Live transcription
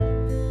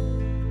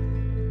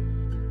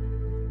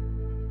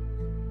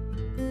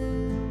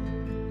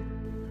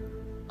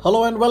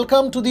Hello and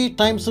welcome to the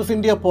Times of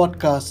India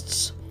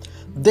podcasts.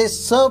 They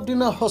served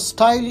in a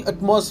hostile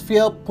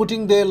atmosphere,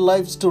 putting their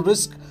lives to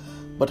risk,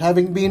 but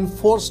having been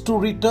forced to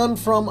return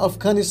from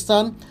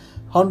Afghanistan,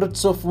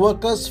 hundreds of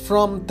workers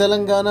from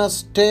Telangana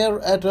stare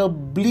at a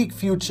bleak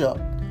future.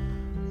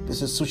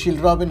 This is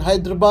Sushil Rao in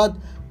Hyderabad,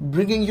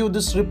 bringing you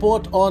this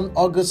report on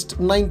August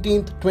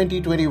 19th,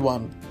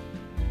 2021.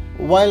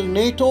 While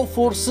NATO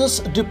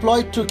forces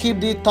deployed to keep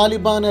the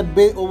Taliban at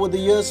bay over the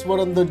years were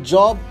on the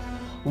job,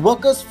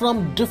 workers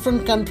from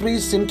different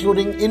countries,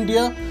 including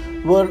India,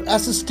 were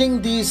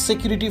assisting the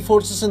security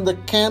forces in the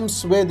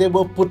camps where they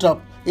were put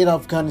up in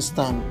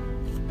Afghanistan.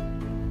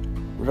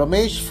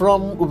 Ramesh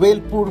from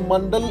Velpur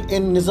Mandal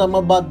in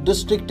Nizamabad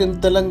district in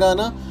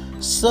Telangana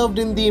served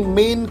in the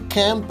main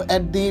camp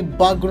at the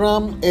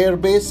Bagram Air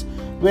Base,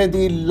 where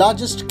the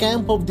largest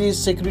camp of the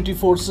security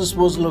forces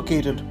was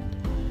located.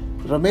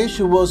 Ramesh,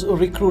 who was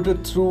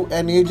recruited through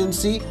an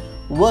agency,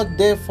 worked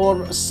there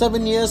for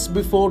 7 years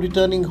before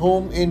returning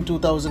home in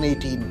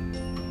 2018.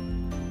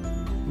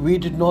 We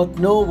did not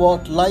know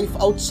what life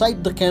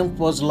outside the camp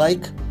was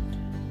like.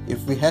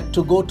 If we had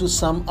to go to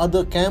some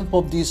other camp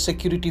of the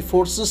security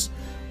forces,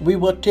 we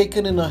were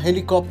taken in a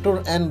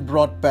helicopter and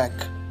brought back.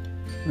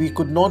 We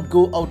could not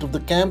go out of the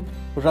camp,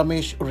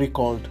 Ramesh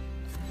recalled.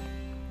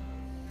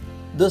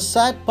 The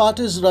sad part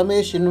is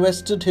Ramesh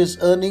invested his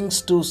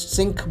earnings to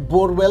sink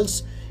bore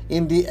wells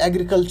in the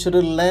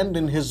agricultural land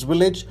in his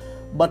village,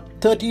 but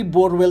 30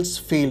 bore wells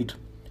failed.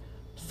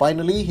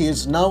 Finally, he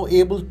is now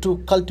able to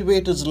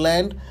cultivate his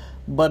land,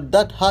 but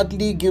that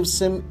hardly gives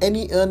him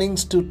any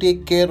earnings to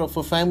take care of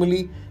a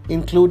family,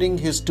 including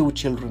his 2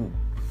 children.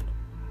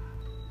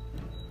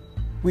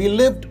 We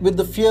lived with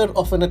the fear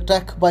of an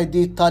attack by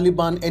the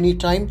Taliban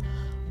anytime.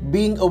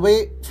 Being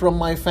away from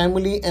my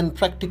family and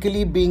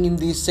practically being in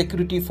the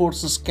security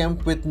forces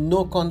camp with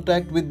no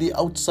contact with the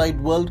outside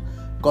world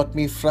got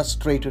me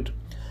frustrated.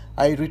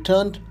 I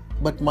returned,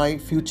 but my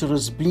future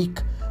is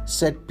bleak,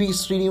 said P.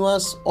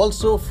 Srinivas,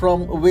 also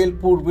from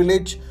Velpur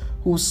village,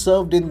 who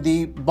served in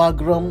the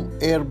Bagram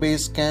Air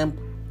Base camp.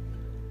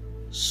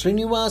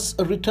 Srinivas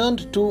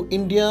returned to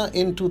India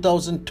in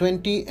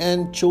 2020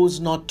 and chose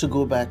not to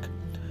go back.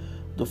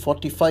 The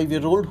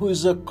 45-year-old, who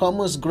is a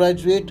commerce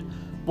graduate,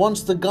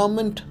 wants the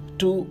government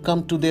to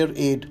come to their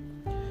aid.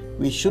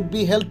 We should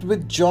be helped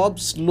with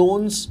jobs,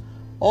 loans,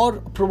 or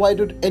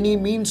provided any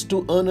means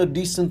to earn a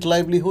decent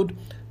livelihood,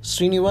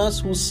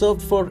 Srinivas, who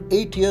served for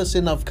 8 years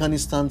in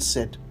Afghanistan,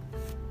 said.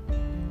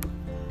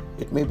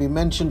 It may be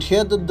mentioned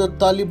here that the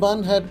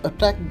Taliban had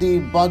attacked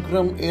the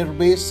Bagram Air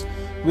Base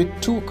with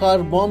 2 car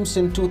bombs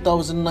in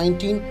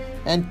 2019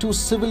 and 2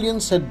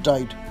 civilians had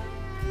died.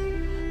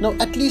 Now,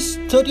 at least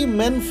 30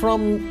 men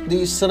from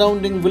the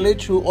surrounding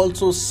village who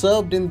also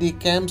served in the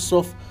camps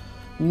of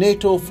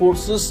NATO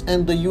forces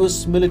and the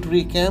US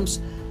military camps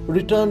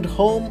returned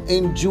home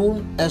in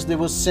June as they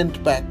were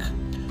sent back.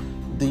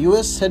 The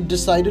US had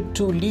decided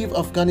to leave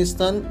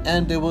Afghanistan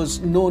and there was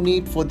no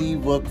need for the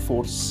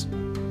workforce.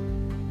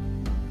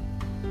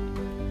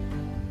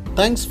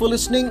 Thanks for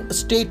listening.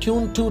 Stay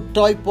tuned to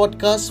Toy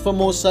Podcasts for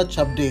more such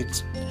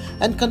updates.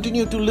 And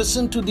continue to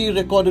listen to the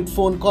recorded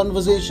phone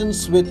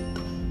conversations with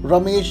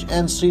Ramesh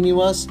and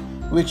Srinivas,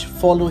 which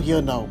follow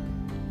here now.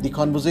 The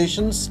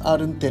conversations are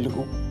in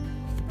Telugu.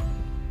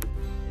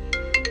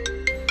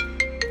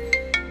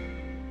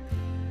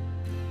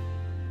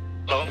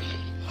 Hello.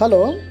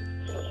 Hello.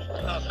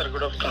 Sir,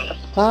 good afternoon.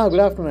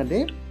 Good afternoon అండి.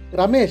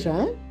 రమేష్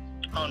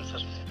అవును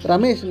sir.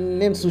 Ramesh,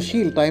 నేను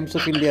Sushil, times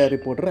of India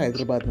reporter,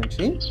 Hyderabad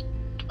నుంచి.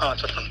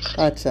 చెప్పండి sir.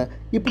 అచ్చా,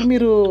 ఇప్పుడు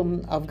మీరు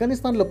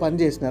ఆఫ్ఘనిస్తాన్లో పని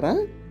చేసినారా?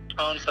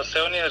 అవును సార్,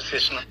 7 years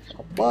చేసిన.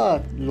 అబ్బా,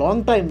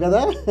 లాంగ్ టైం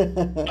కదా.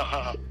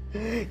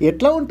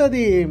 ఎట్లా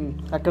ఉంటుంది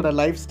అక్కడ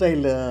లైఫ్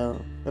స్టైల్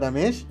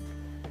రమేష్?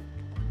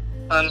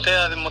 అంటే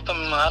అది మొత్తం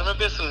ఆర్మీ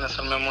బేస్ ఉంది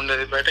సార్. మేము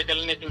ఉండేది బయటకు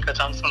వెళ్ళి నీకు ఇంకా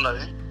ఛాన్స్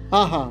ఉండదు.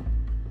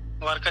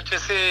 వర్క్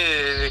వచ్చేసి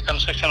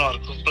కన్స్ట్రక్షన్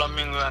వర్క్,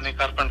 ప్లంబింగ్ కానీ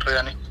కార్పెంటర్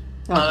కానీ.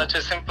 అది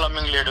వచ్చేసి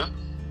ప్లంబింగ్ లీడ్.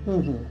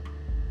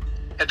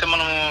 అయితే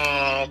మనము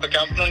ఒక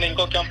క్యాంప్ నుండి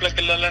ఇంకో క్యాంప్ లోకి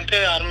వెళ్ళాలంటే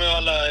ఆర్మీ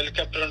వాళ్ళ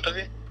హెలికాప్టర్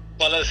ఉంటది,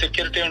 వాళ్ళ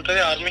సెక్యూరిటీ ఉంటది,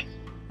 ఆర్మీ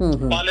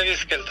వాళ్ళే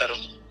తీసుకెళ్తారు.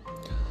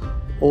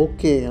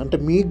 ఓకే, అంటే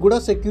మీకు కూడా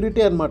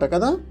సెక్యూరిటీ అన్నమాట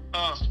కదా?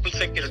 ఫుల్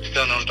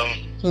సెక్యూరిటీతోనే ఉంటాము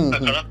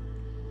అక్కడ.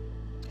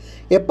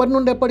 ఎప్పటి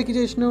నుండి ఎప్పటికి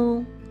చేసినావు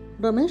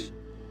రమేష్?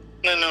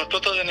 నేను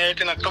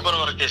 2018 అక్టోబర్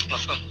వరకు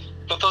చేసిన సార్.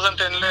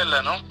 2010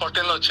 వెళ్ళాను,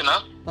 14 వచ్చిన,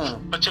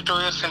 వచ్చి 2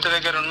 years ఇంటి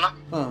దగ్గర ఉన్నా.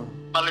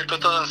 మళ్ళీ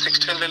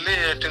 2016 వెళ్ళి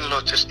 18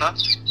 వచ్చేసిన.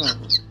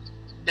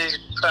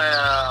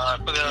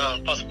 కొద్దిగా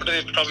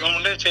పాస్పోర్ట్ ప్రాబ్లం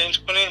ఉండే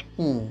చేయించుకుని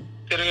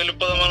తిరిగి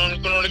వెళ్ళిపోదామని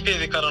అనుకున్నోడికి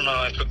ఇది కరోనా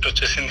ఎఫెక్ట్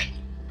వచ్చేసింది.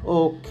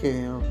 ఓకే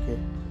ఓకే,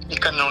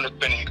 ఇక్కడనే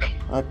ఉండిపోయింది ఇంకా.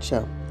 అచ్చా,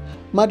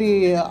 మరి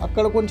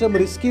అక్కడ కొంచెం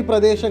రిస్కీ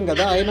ప్రదేశం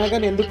కదా, అయినా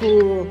కానీ ఎందుకు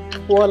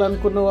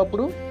పోవాలనుకున్నావు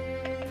అప్పుడు?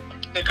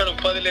 ఇక్కడ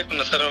ఉపాధి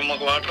లేకుండా సార్,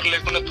 మాకు వాటర్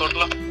లేకుండా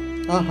తోటలో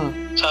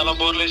చాలా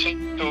బోర్లు వేసి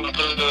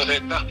వాటర్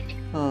లేక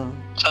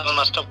చాలా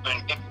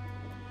నష్టపోయింది.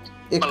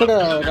 ఎక్కడ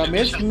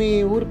రమేష్, మీ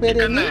ఊరి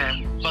పేరు?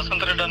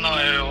 వసంత రెడ్డి అన్న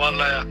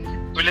వాళ్ళ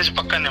విలేజ్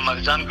పక్కనే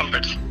మాది, జాన్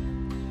కంపెట్స్.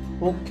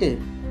 ఓకే,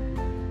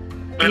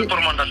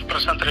 వేల్పూర్ మండల్,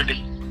 ప్రశాంత్ రెడ్డి.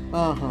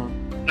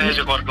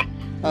 నియోజకవర్గం.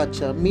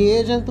 అచ్చా, మీ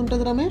ఏజ్ ఎంత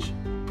ఉంటుంది రమేష్?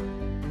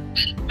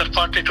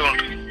 42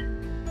 ఉంటుంది.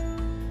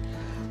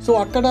 సో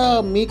అక్కడ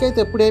మీకైతే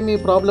ఎప్పుడేమీ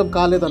ప్రాబ్లం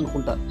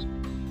కాలేదనుకుంటా?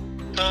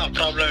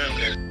 ప్రాబ్లం ఏం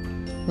లేదు,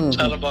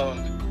 చాలా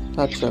బాగుంది.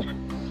 అచ్చా,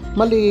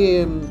 మళ్ళీ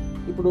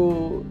ఇప్పుడు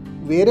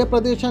వేరే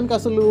ప్రదేశానికి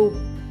అసలు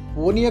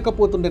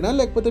పోనీయకపోతుండేనా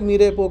లేకపోతే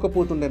మీరే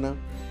పోకపోతుండేనా?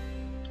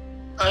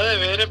 అదే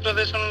వేరే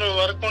ప్రదేశంలో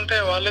వర్క్ ఉంటే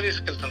వాళ్ళే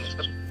తీసుకెళ్తాను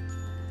సార్.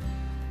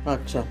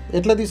 అచ్చా,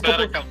 ఎట్లా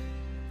తీసుకెళ్తారు?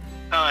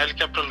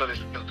 హెలికాప్టర్లో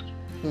తీసుకెళ్తారు.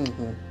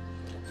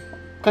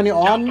 కానీ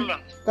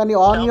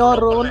ఆన్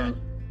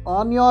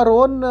యువర్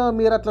ఓన్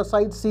మీరు అట్లా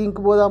సైట్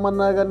సీయింగ్కి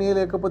పోదామన్నా కానీ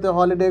లేకపోతే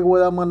హాలిడేకి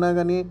పోదామన్నా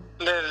కానీ?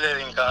 లేదు,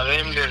 ఇంకా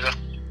అదేం లేదు.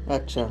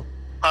 అచ్చా,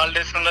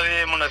 హాలిడేస్ ఉన్నది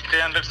ఏమున్నది,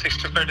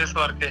 365 days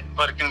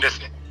working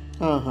days.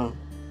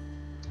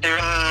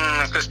 Even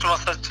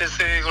Christmas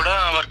వచ్చేసి కూడా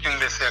వర్కింగ్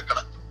డేస్ అక్కడ.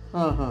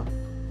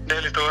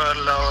 Daily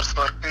 12 hours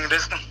working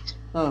days.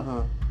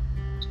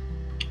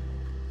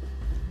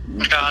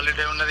 ఇంకా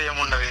హాలిడే ఉన్నది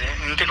ఏముండదు.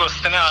 ఇంటికి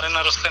వస్తేనే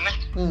R&R వస్తేనే,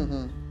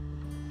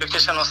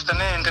 వెకేషన్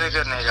వస్తేనే ఇంటి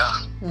దగ్గరనే ఇక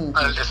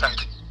హాలిడేస్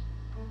అంటే.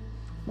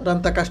 మరి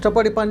అంత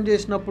కష్టపడి పని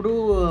చేసినప్పుడు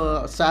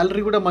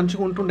శాలరీ కూడా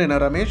మంచిగా ఉంటుండేనా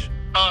రమేష్?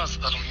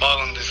 సార్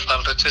బాగుంది.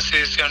 సాలరీ వచ్చేసి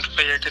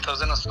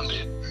 75,000-80,000 వస్తుంది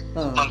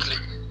మంత్లీ.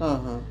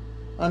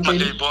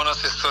 మళ్ళీ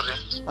బోనస్ ఇస్తారు.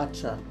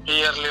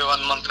 ఇయర్లీ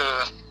 1 month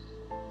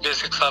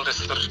బేసిక్ సాలరీ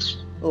ఇస్తారు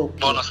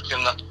బోనస్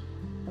కింద.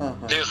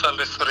 లీవ్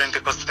సాలరీ ఇస్తారు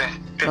ఇంటికి వస్తే.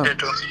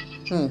 టికెట్,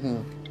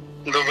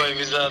 దుబాయ్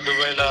వీసా,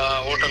 దుబాయ్ లో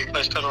హోటల్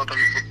 5 star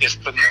హోటల్ బుక్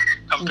చేస్తుంది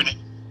కంపెనీ.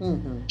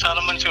 చాలా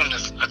మంచిగా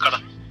ఉండేది అక్కడ,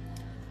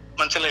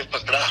 మంచి లైఫ్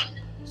అక్కడ.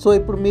 సో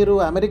ఇప్పుడు మీరు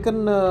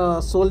అమెరికన్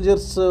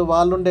సోల్జర్స్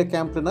వాళ్ళు ఉండే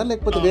క్యాంప్లోనా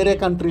లేకపోతే వేరే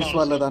కంట్రీస్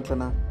వాళ్ళ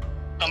దాంట్లోనా?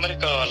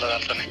 అమెరికా వాళ్ళ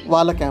దాంట్లోనే.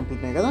 వాళ్ళ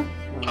క్యాంప్లోనే కదా?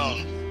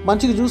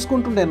 మంచిగా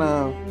చూసుకుంటుండేనా?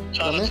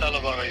 చాలా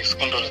బాగా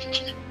చూసుకుంటారు.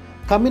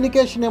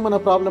 కమ్యూనికేషన్ ఏమైనా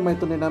ప్రాబ్లం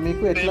అవుతుండేనా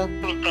మీకు? ఎట్లా?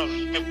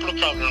 ఎప్పుడు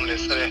ప్రాబ్లం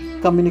లేదు సరే.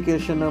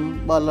 కమ్యూనికేషన్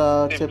వాళ్ళ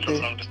చెప్పే.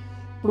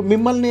 ఇప్పుడు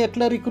మిమ్మల్ని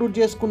ఎట్లా రిక్రూట్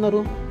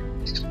చేసుకున్నారు?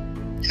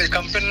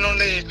 కంపెనీ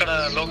నుండి ఇక్కడ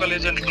లోకల్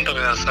ఏజెంట్లు ఉంటారు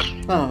కదా సార్,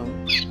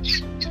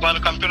 వాళ్ళ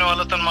కంపెనీ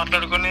వాళ్ళతో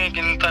మాట్లాడుకుని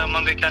ఇంత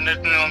మంది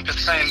క్యాండిడేట్ ని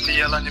పంపిస్తా, ఎంత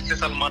ఇవ్వాలని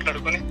చెప్పేసి వాళ్ళు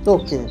మాట్లాడుకుని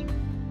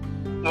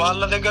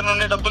వాళ్ళ దగ్గర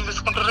నుండి డబ్బులు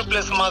తీసుకుంటారు,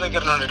 ప్లస్ మా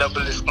దగ్గర నుండి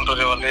డబ్బులు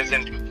తీసుకుంటారు వాళ్ళ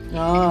ఏజెంట్లు.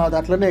 అది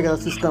అట్లనే కదా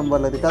సిస్టమ్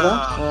వాళ్ళది కదా.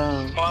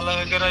 వాళ్ళ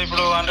దగ్గర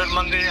ఇప్పుడు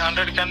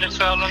 100 క్యాండిడేట్స్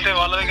కావాలంటే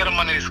వాళ్ళ దగ్గర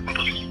మనీ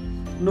తీసుకుంటారు.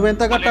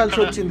 నువ్వెంత కట్టాల్సి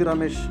వచ్చింది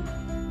రమేష్?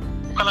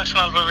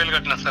 1,40,000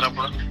 కట్టినా సార్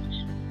అప్పుడు.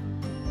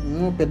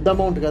 పెద్ద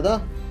అమౌంట్ కదా.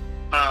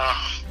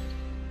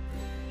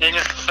 ఏం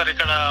చేస్తారు సార్,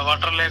 ఇక్కడ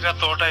వాటర్ లేక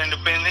తోట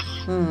ఎండిపోయింది,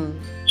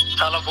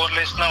 చాలా బోర్లు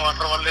వేసినా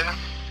వాటర్ పడలేదు.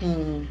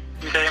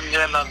 ఇంకా ఏం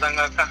చేయాలి అర్థం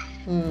కాక.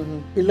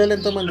 పిల్లలు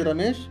ఎంత మంది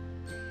రమేష్?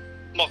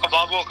 ఒక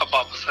బాబు ఒక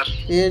పాప సార్.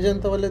 ఏజ్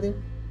ఎంత వాళ్ళది?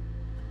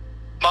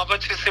 బాబు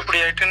వచ్చేసి ఇప్పుడు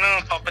 18,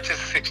 పాప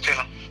వచ్చేసి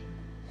 16.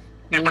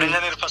 ఇప్పుడు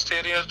ఇంజనీర్ ఫస్ట్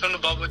ఇయర్ చదువుతుండే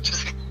బాబు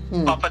వచ్చేసి,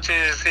 పాప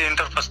వచ్చేసి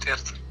ఇంటర్ ఫస్ట్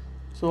ఇయర్.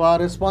 సో ఆ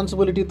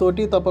రెస్పాన్సిబిలిటీ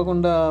తోటి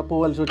తప్పకుండా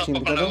పోవాల్సి వచ్చింది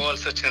కదా?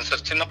 పోవాల్సి వచ్చింది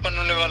సార్. చిన్నప్పటి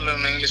నుండి వాళ్ళు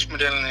ఇంగ్లీష్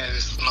మీడియం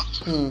ఇస్తున్నాం,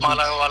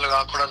 మాలాగా వాళ్ళు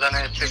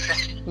కాకూడదని చెప్పేసి,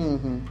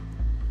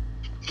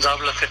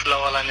 జాబ్ లో సెటిల్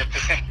అవ్వాలని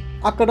చెప్పేసి.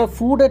 అక్కడ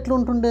ఫుడ్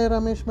ఎట్లుంటుండే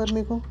రమేష్ మరి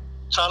మీకు?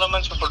 చాలా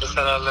మంచి ఫుడ్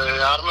సార్,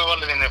 ఆర్మీ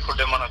వాళ్ళు తినే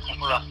ఫుడ్ మనకు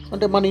కూడా.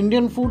 అంటే మన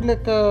ఇండియన్ ఫుడ్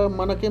లెక్క,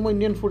 మనకేమో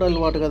ఇండియన్ ఫుడ్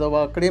అలవాటు కదా,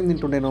 అక్కడ ఏం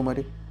తింటుండేనో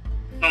మరి?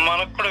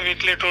 మనకు కూడా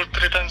వీక్లీ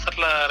 2-3 times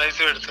అట్లా రైస్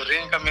పెడతారు.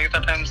 ఇంకా మిగతా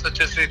టైమ్స్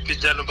వచ్చేసి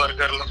పిజ్జాలు,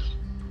 బర్గర్లు,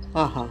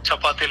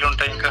 చపాతీలు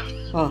ఉంటాయి, ఇంకా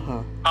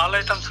ఆల్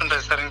ఐటమ్స్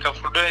ఉంటాయి సార్. ఇంకా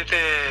ఫుడ్ అయితే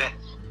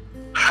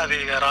అది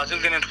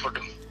రాజులు తినే ఫుడ్,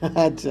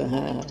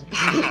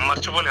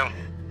 మర్చిపోలేము.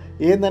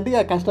 ఏంటంటే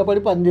ఇక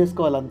కష్టపడి పని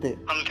చేసుకోవాలి అంతే.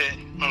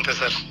 అంతే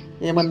సార్.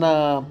 ఏమన్నా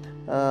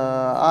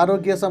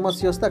ఆరోగ్య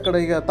సమస్య వస్తే అక్కడ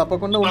ఇక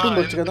తప్పకుండా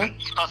ఉంటుండొచ్చు కదా?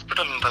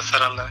 హాస్పిటల్ ఉంటుంది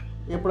సార్. అలా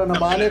ఎప్పుడన్నా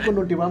బాగాలేకుండా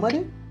ఉంటివా మరి?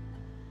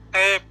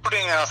 ఎప్పుడు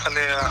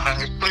అసలు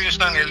ఎప్పుడు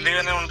చూసినా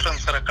హెల్దీగానే ఉంటాం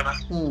సార్ అక్కడ,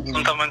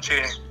 అంత మంచి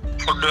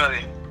ఫుడ్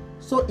అది.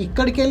 సో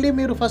ఇక్కడికి వెళ్ళి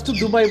మీరు ఫస్ట్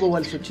దుబాయ్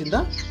పోవాల్సి వచ్చిందా?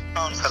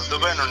 అవును సార్,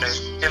 దుబాయ్ నుండి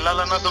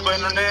వెళ్ళాలన్నా దుబాయ్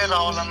నుండి,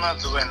 రావాలన్నా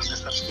దుబాయ్ నుండి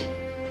సార్.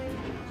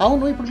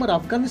 అవును, ఇప్పుడు మరి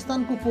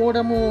ఆఫ్ఘనిస్తాన్కు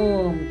పోవడము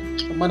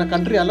మన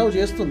కంట్రీ అలౌ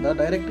చేస్తుందా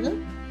డైరెక్ట్గా?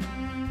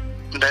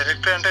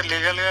 డైరెక్ట్ అంటే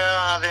లీగల్ గా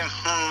అదే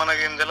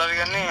మనకి ఏం తెలియదు,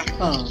 కానీ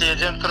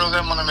ఏజెంట్ త్రూగా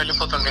మనం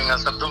వెళ్ళిపోతుంటాం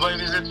కదా సార్. దుబాయ్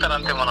విజిట్ ఇస్తారు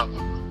అంతే మనకు.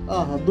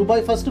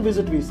 Dubai first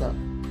visit visa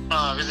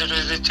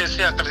visit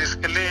చేసి అక్కడ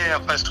తీసుకెళ్లి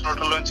ఫస్ట్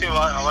హోటల్ నుంచి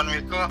 1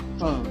 week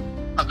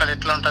అక్కడ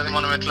ఎట్లా ఉంటది,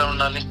 మనం ఎట్లా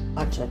ఉండాలి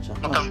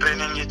మొత్తం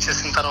ట్రైనింగ్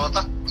ఇచ్చేసిన తర్వాత,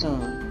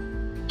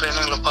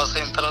 ట్రైనింగ్ లో పాస్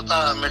అయిన తర్వాత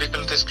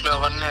మెడికల్ టెస్ట్లు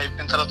అవన్నీ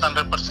అయిపోయిన తర్వాత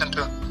 100%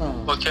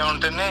 ఓకే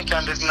ఉంటేనే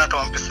క్యాండిడేట్ నాటు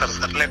పంపిస్తారు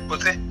సార్.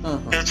 లేకపోతే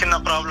ఏ చిన్న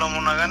ప్రాబ్లం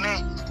ఉన్నా గానీ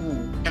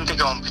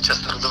ఇంటికి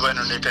పంపించేస్తారు దుబాయ్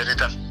నుండి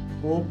రిటర్న్.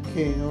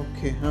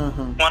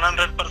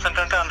 100%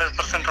 అంటే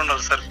 100%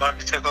 ఉండాలి సార్.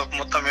 బాడీ చెకప్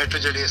మొత్తం A to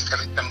Z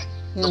చేస్తారు ఇక్కడ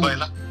దుబాయ్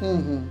లో.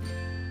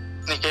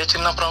 నీకు ఏ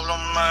చిన్న ప్రాబ్లం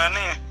ఉన్నా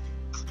గానీ,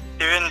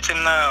 ఈవెన్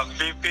చిన్న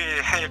బీపీ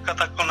ఎక్కువ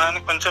తక్కువ ఉన్నా కానీ,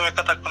 కొంచెం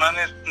ఎక్కువ తక్కువ ఉన్నా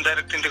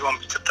డైరెక్ట్ ఇంటికి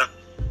పంపించేస్తాడు.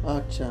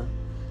 అచ్చా,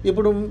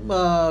 ఇప్పుడు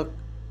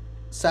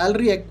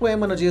శాలరీ ఎక్కువ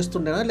ఏమైనా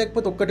చేస్తుండేనా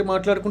లేకపోతే ఒక్కటి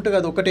మాట్లాడుకుంటే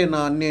కదా ఒకటేనా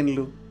అన్ని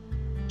ఏళ్ళు?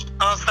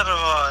 సార్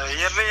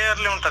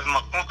ఇయర్లీ ఉంటది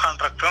మాకు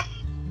కాంట్రాక్ట్.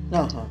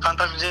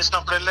 కాంట్రాక్ట్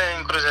చేసినప్పుడల్లా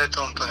ఇంక్రీజ్ అవుతూ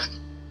ఉంటుంది.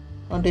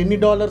 అంటే ఎన్ని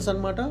డాలర్స్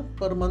అన్నమాట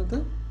పర్ మంత్?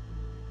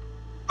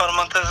 పర్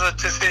మంత్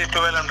వచ్చేసి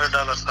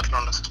 $1,200 అట్లా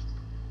ఉండదు సార్.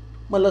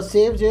 మళ్ళీ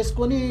సేవ్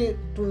చేసుకొని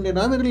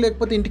ఉండేనా మీరు,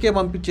 లేకపోతే ఇంటికే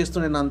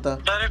పంపించేస్తుండేనా? అంతా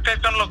డైరెక్ట్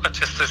అకౌంట్ లోకి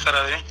వచ్చేస్తాయి సార్.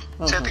 అది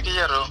చేతికి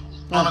ఇయ్యారు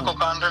మనకు.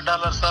 ఒక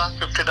 $100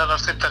 $50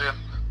 ఇస్తారు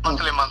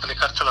మంత్లీ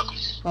ఖర్చులకు.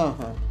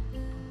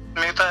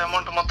 మిగతా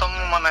అమౌంట్ మొత్తం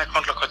మన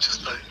అకౌంట్ లోకి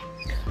వచ్చేస్తుంది.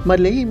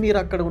 మళ్ళీ మీరు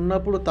అక్కడ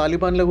ఉన్నప్పుడు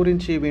తాలిబాన్ల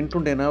గురించి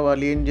వింటుండేనా,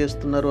 వాళ్ళు ఏం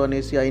చేస్తున్నారు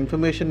అనేసి ఆ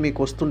ఇన్ఫర్మేషన్ మీకు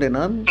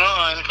వస్తుండేనా?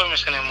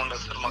 ఇన్ఫర్మేషన్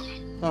ఏముండదు సార్ మాకు.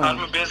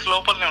 ఆర్మీ బేస్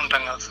లోపలనే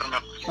ఉంటాం కదా సార్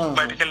మేము.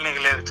 బయటకు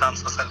వెళ్ళి లేదు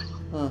ఛాన్సెస్ అని.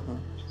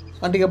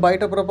 అంటే ఇక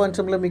బయట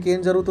ప్రపంచంలో మీకు ఏం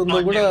జరుగుతుందో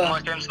కూడా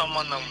మాకేం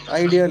సంబంధం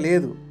ఐడియా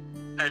లేదు.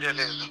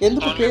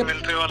 ఎందుకు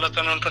మిలిటరీ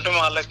వాళ్ళతో ఉంటుంటే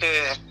వాళ్ళకి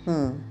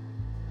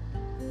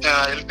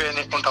హెల్ప్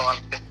చేయనికుంటాం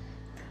వాళ్ళకి.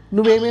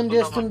 నువ్వేమేం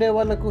చేస్తుండే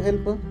వాళ్ళకు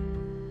హెల్ప్?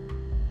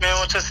 మేము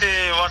వచ్చేసి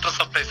water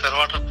supply sir.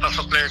 Water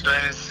supply,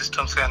 drainage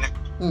systems కానీ,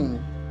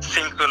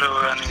 సింకులు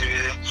కానీ,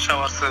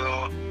 షవర్స్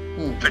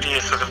ఫిట్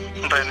చేసుడు,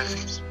 డ్రైనేజ్,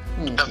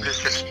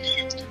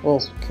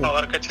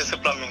 వర్క్ వచ్చేసి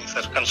ప్లంబింగ్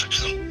సార్,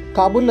 కన్స్ట్రక్షన్.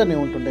 కాబూల్లోనే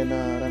ఉంటుండేనా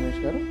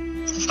రమేష్ గారు?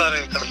 సార్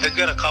ఇక్కడ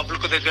దగ్గర కాబూల్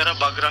కు దగ్గర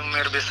బాగ్రాంగ్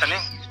మీర్ బేస్ అని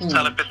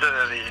చాలా పెద్దది.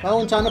 అది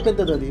అవును, చాలా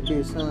పెద్దది అది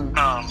బేస్.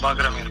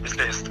 బాగ్రాంగ్ మీర్ బేస్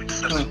లో చేస్తుంది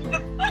సార్.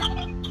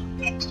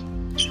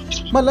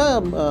 మళ్ళా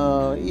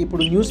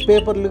ఇప్పుడు న్యూస్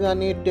పేపర్లు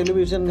కానీ,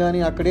 టెలివిజన్ కానీ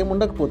అక్కడ ఏమి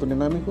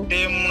ఉండకపోతుండేనా మీకు?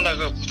 ఏం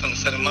ఉండకపోతుంది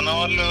సార్. మన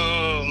వాళ్ళు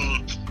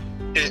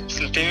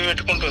టీవీ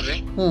పెట్టుకుంటుంది,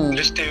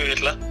 డిష్ టీవీ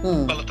ఇట్లా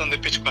వాళ్ళతో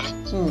తెప్పించుకొని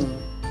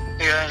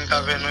ఇక ఇంకా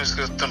అవే న్యూస్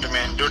చూస్తుంటే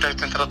మేము డ్యూటీ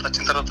అయిపోయిన తర్వాత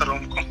వచ్చిన తర్వాత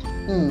రూమ్ కు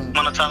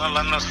మన ఛానల్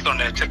అన్నీ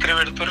వస్తుండే. చక్కెర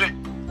పెడుతుర్రి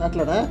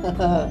అట్లా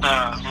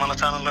మన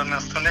ఛానల్ అన్నీ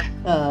వస్తుండే.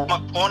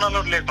 మాకు ఫోన్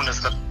అలౌడ్ లేకుండే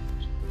సార్.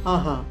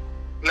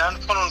 ల్యాండ్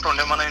ఫోన్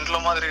ఉంటుండే మన ఇంట్లో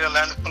మాదిరిగా.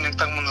 ల్యాండ్ ఫోన్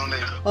ఇంతకు ముందు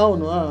ఉండేది.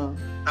 అవును,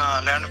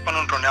 ల్యాండ్ ఫోన్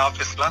ఉంటుండే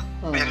ఆఫీస్ లో.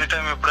 ఎనీ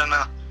టైం ఎప్పుడైనా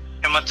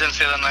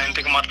ఎమర్జెన్సీ ఏదన్నా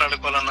ఇంటికి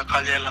మాట్లాడుకోవాలన్నా,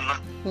 కాల్ చేయాలన్నా,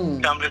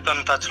 ఫ్యామిలీతో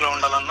టచ్ లో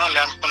ఉండాలన్నా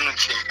ల్యాండ్ ఫోన్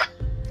నుంచి ఇంకా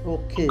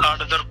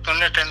కార్డు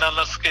దొరుకుతుండే.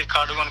 $10 కి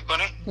కార్డు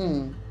కొనుక్కొని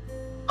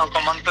ఒక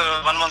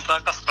 1 month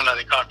దాకా వస్తుండే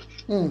అది కార్డు.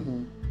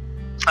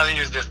 అది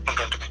యూజ్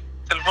చేసుకుంటుంటే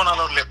సెల్ ఫోన్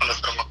అలౌడ్ లేకుండా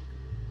సార్ మాకు.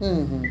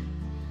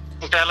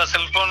 ఇంకా ఇలా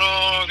సెల్ ఫోన్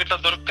గిట్లా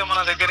దొరికితే మన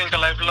దగ్గర ఇంకా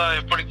లైఫ్ లో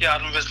ఎప్పటికీ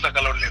ఆర్మీ బేస్ లో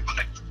అలౌడ్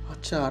లేకుండా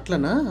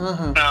అట్లనా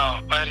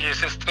ఫైర్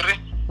చేసేస్తుర్రి.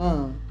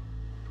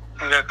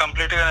 ఇంకా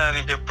కంప్లీట్ గా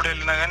నీకు ఎప్పుడు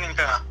వెళ్ళినా గానీ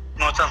ఇంకా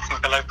నో ఛాన్స్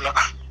ఇంకా లైఫ్ లో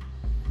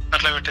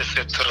అట్లా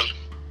పెట్టేస్తారు.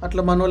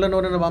 అట్లా మన వాళ్ళని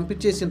ఎవరైనా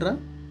పంపించేసిండ్రా?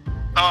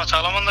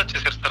 చాలా మంది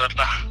వచ్చేసారు సార్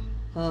అట్లా.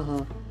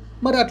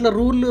 మరి అట్లా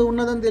రూల్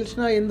ఉన్నదని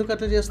తెలిసినా ఎందుకు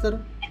అట్లా చేస్తారు?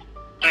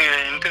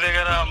 ఇంటి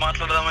దగ్గర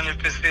మాట్లాడదామని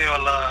చెప్పేసి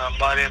వాళ్ళ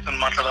భార్యతో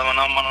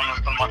మాట్లాడదామని, అమ్మ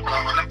నాన్నతో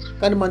మాట్లాడదామని.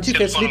 కానీ మంచి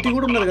ఫెసిలిటీ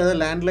కూడా ఉన్నది కదా,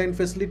 land line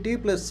facility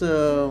plus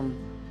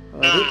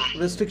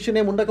restriction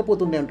ఏమి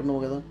ఉండకపోతుండే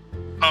అంటున్నావు కదా?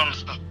 అవును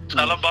సార్,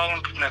 చాలా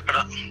బాగుంటుంది అక్కడ.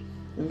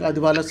 అది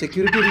వాళ్ళ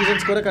సెక్యూరిటీ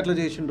రీజన్స్ కొరకు అట్లా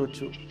చేసి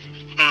ఉండొచ్చు.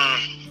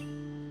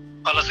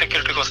 వాళ్ళ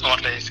సెక్యూరిటీ కోసం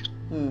అట్లా చేసి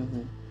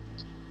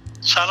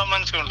చాలా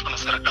మంచిగా ఉంటుంది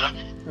సార్ అక్కడ.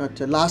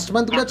 లాస్ట్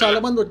మంత్ కూడా చాలా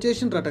మంది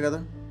వచ్చేసిండ్రట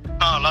కదా?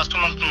 లాస్ట్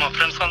మంత్ మా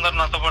ఫ్రెండ్స్ అందరు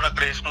నాతో పాటు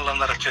అక్కడ వేసిన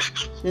వాళ్ళందరూ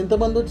వచ్చేసారు. ఎంత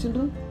మంది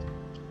వచ్చిండ్రు?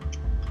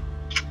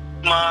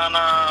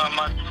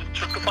 మా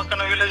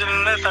చుట్టుపక్కల విలేజ్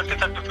నుండి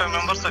 30-35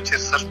 మెంబర్స్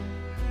వచ్చేసి సార్.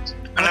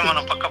 అంటే మన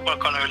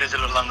పక్కన విలేజ్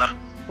వాళ్ళందరూ.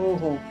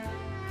 ఓహో,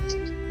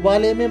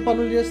 వాళ్ళు ఏమేం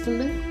పనులు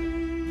చేస్తుండే?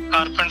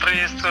 కార్పెంటరీ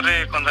చేస్తుర్రి,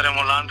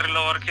 కొందరేమో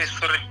లాండ్రీలో వర్క్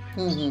చేస్తుర్రి.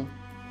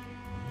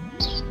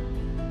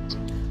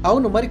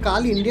 అవును, మరి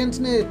ఖాళీ ఇండియన్స్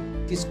నే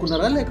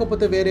తీసుకున్నారా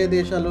లేకపోతే వేరే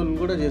దేశాల వాళ్ళు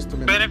కూడా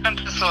చేస్తున్నారు? వేరే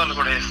కంట్రీస్ వాళ్ళు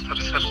కూడా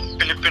చేస్తారు సార్.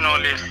 ఫిలిపిన్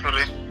వాళ్ళు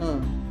చేస్తారు,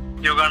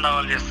 యుగాండా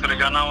వాళ్ళు చేస్తారు,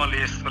 ఘనా వాళ్ళు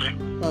చేస్తారు,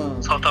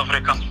 సౌత్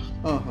ఆఫ్రికా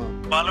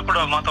వాళ్ళు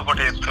కూడా మాతో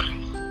పాటు చేస్తారు.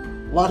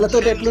 వాళ్ళతో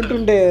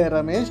ఎట్లుంటుండే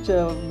రమేష్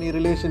మీ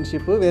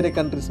రిలేషన్షిప్ వేరే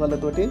కంట్రీస్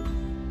వాళ్ళతోటి?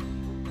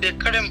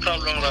 ఎక్కడేం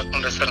ప్రాబ్లం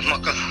రాకుండా సార్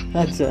మాకు.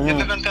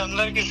 ఎందుకంటే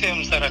అందరికి సేమ్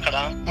సార్. అక్కడ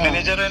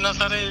మేనేజర్ అయినా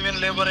సరే, ఈవెన్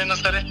లేబర్ అయినా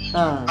సరే,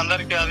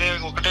 అందరికి అదే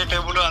ఒకటే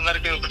టేబుల్,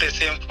 అందరికి ఒకటే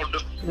సేమ్ ఫుడ్.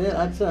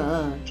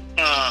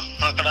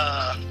 అక్కడ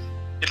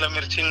ఇట్లా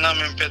మీరు చిన్న,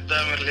 మేము పెద్ద,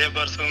 మీరు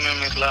లేబర్స్,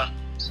 మేము ఇట్లా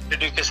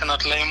ఎడ్యుకేషన్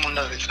అట్లా ఏమి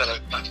ఉండదు సార్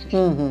అక్కడ.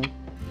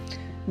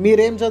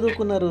 మీరేం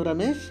చదువుకున్నారు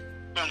రమేష్?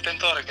 మేము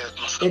 10th వరకు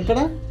చదువుకున్నాం సార్. ఎక్కడ?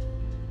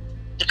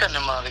 ఇక్కడనే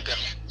మా దగ్గర.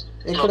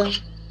 ఎక్కడ?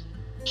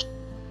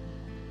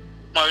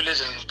 మా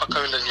విలేజ్, పక్క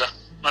విలేజ్ లో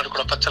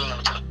నడుకుడ, పచ్చల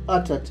నడుకుడ.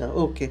 అచ్చా,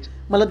 ఓకే.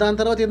 మళ్ళీ దాని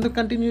తర్వాత ఎందుకు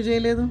కంటిన్యూ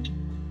చేయలేదు?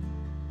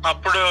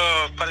 అప్పుడు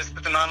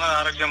పరిస్థితి, నాన్న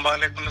ఆరోగ్యం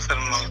బాగాలేకుండా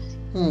సార్.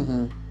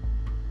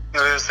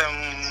 వ్యవసాయం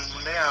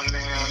ఉండే,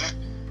 అన్ని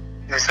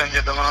వ్యవసాయం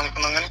చేద్దామని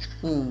అనుకున్నాం కానీ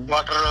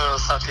వాటర్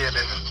సాట్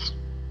చేయలేదు.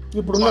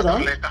 ఇప్పుడు ఉన్నదా?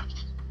 లేక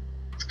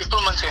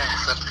ఇప్పుడు మంచిగా ఉంది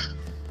సార్.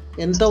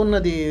 ఎంత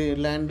ఉన్నది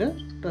ల్యాండ్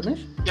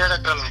రమేష్? 7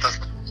 ఎకరాలు ఉంటుంది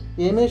సార్.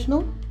 ఏం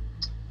వేసినావు?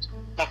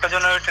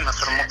 మొక్కజొన్న పెట్టినా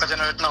సార్.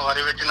 మొక్కజొన్న పెట్టినా,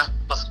 వరి పెట్టినా,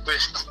 పసుపు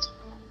వేసినా.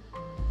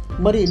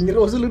 మరి ఇన్ని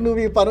రోజులు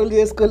నువ్వు ఈ పనులు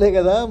చేసుకోలే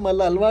కదా,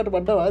 మళ్ళీ అలవాటు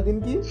పడ్డావా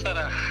దీనికి?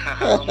 సరే,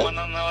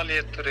 వాళ్ళు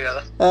చేస్తారు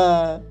కదా.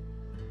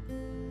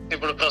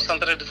 ఇప్పుడు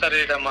ప్రశాంత్ రెడ్డి సార్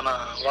ఇక్కడ మన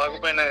వాగు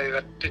పైన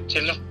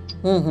కట్టించిండు,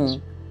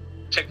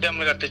 చెక్ డ్యామ్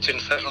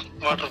కట్టించిండు సార్.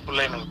 వాటర్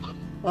ఫుల్ అయిన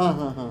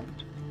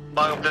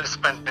బాగా ప్లస్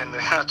పాయింట్ అయింది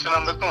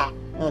వచ్చినందుకు.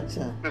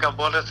 ఇంకా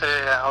బోర్లేసే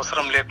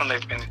అవసరం లేకుండా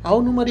అయిపోయింది.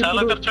 అవును, మరి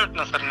చాలా ఖర్చు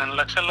పెట్టినా సార్, నేను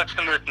లక్షలు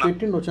పెట్టినా.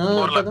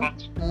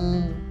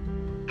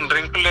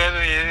 డ్రింక్ లేదు,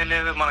 ఏది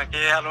లేదు, మనకి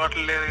ఏ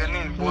అలవాట్లు లేదు, కానీ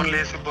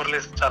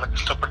బోర్లేసి చాలా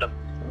కష్టపడ్డాం.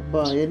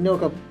 ఎన్ని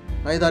ఒక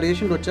 5-6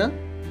 వేసిండు వచ్చా?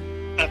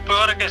 30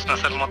 వరకు వేసిన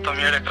సార్, మొత్తం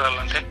 7 ఎకరాలు.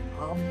 అంటే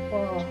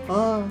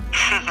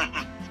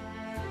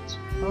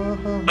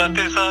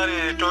ప్రతిసారి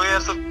 2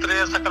 years 3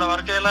 years అక్కడ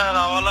వరకు ఎలా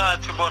రావాలా,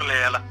 వచ్చి బోర్లు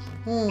వేయాలా,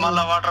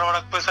 మళ్ళా వాటర్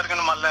పడకపోయేసరికి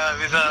మళ్ళీ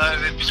వీసా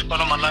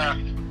తెప్పించుకోవాలి, మళ్ళా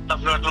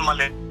డబ్బులు కట్టాలి,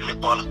 మళ్ళీ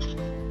వెళ్ళిపోవాలి.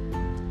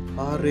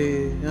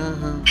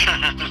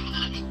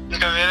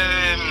 ఇంకా వేరే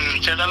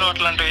చెడ్డలు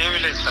అట్లాంటివి ఏమీ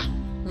లేదు సార్,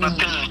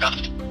 నథింగ్. ఇంకా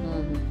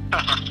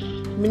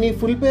మీ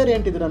ఫుల్ పేరు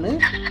ఏంటిది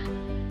రమేష్?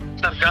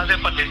 Sir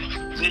Gadepalli,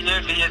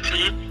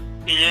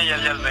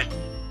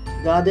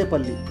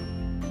 GADHEPALLY.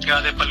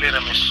 గాదేపల్లి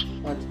రమేష్.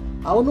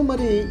 అవును,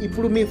 మరి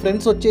ఇప్పుడు మీ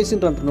ఫ్రెండ్స్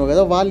వచ్చేసిండ్రు అంటున్నావు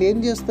కదా, వాళ్ళు ఏం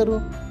చేస్తారు?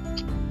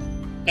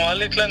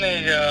 వాళ్ళు ఇట్లానే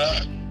ఇక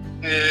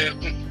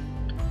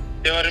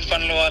ఎవరి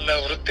పనులు వాళ్ళ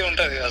వృత్తి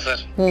ఉంటది కదా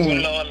సార్.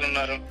 ఊళ్ళో వాళ్ళు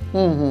ఉన్నారు,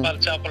 వాళ్ళు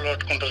చేపలు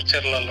పట్టుకుంటారు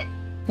చెర్లలో.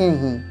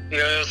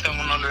 ఇక వ్యవసాయం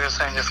ఉన్న వాళ్ళు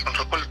వ్యవసాయం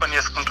చేసుకుంటారు, కూలి పని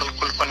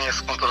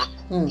చేసుకుంటారు.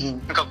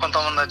 ఇంకా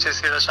కొంతమంది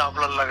వచ్చేసి ఏదో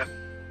షాపులలో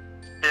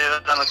ఏదో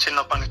చిన్న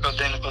పనికో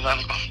దేనికో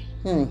దానికో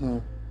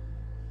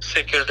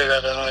సెక్యూరిటీ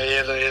కదా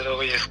ఏదో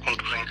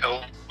చేసుకుంటారు. ఇంకా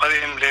అది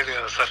ఏం లేదు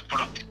కదా సార్.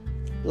 ఇప్పుడు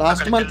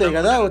లాస్ట్ మంత్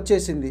కదా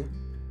వచ్చేసింది,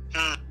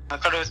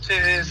 అక్కడ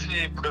వచ్చేసి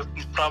ఇప్పుడు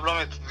ప్రాబ్లం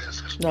అవుతుంది కదా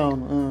సార్.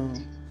 అవును,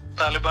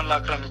 తాలిబాన్లు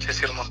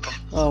ఆక్రమించేసారు మొత్తం.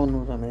 అవును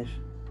రమేష్.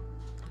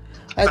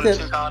 అయితే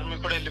ఆర్మీ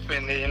కూడా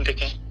వెళ్ళిపోయింది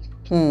ఇంటికి.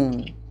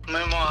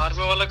 మేము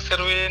ఆర్మీ వాళ్ళకి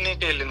సర్వే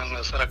చేయడానికి వెళ్ళినాం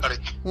కదా సార్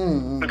అక్కడికి.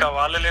 ఇంకా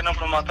వాళ్ళు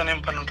లేనప్పుడు మాతో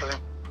ఏం పని ఉంటుంది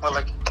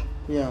వాళ్ళకి.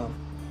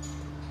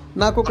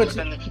 నాకు ఒక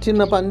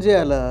చిన్న పని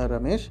చేయాలా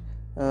రమేష్?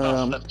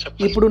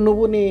 ఇప్పుడు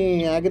నువ్వు నీ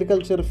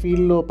అగ్రికల్చర్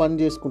ఫీల్డ్లో పని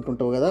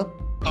చేసుకుంటుంటావు కదా,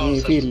 నీ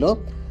ఫీల్డ్లో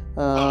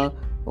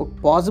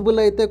పాసిబుల్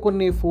అయితే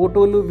కొన్ని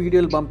ఫోటోలు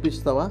వీడియోలు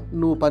పంపిస్తావా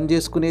నువ్వు పని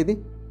చేసుకునేది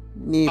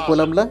నీ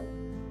పొలంలో?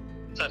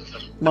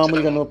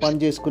 మామూలుగా నువ్వు పని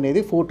చేసుకునేది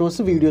ఫొటోస్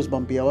వీడియోస్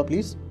పంపించావా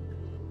ప్లీజ్?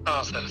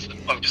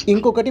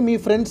 ఇంకొకటి, మీ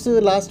ఫ్రెండ్స్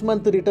లాస్ట్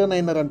మంత్ రిటర్న్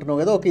అయినారు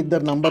అంటున్నావు కదా, ఒక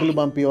 2 నంబర్లు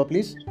పంపించావా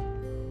ప్లీజ్?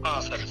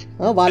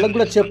 వాళ్ళకు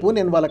కూడా చెప్పు,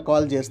 నేను వాళ్ళకి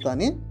కాల్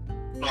చేస్తాను.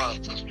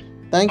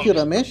 Thank you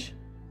Ramesh,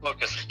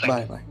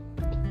 bye.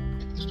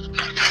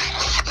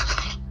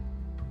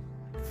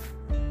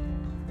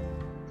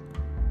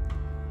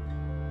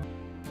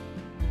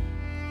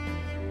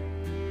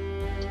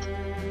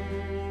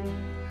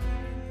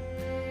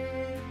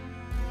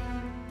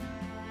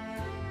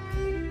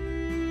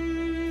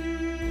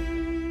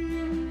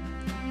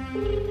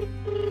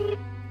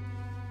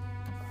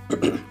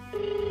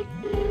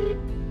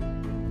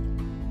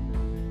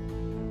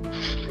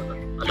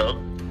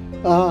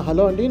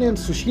 Hello అండి, నేను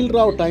Sushil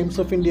Rao, Times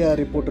of India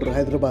reporter,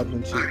 Hyderabad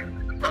నుంచి.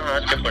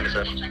 చెప్పండి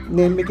సార్.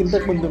 నేను మీకు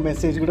ఇంతకు ముందు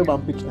మెసేజ్ కూడా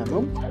పంపించినాను,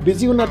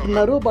 బిజీ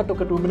ఉన్నట్టున్నారు, బట్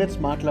ఒక 2 minutes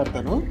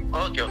మాట్లాడతాను.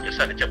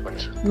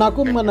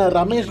 నాకు మన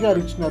రమేష్ గారు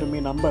ఇచ్చినారు మీ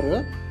నంబర్,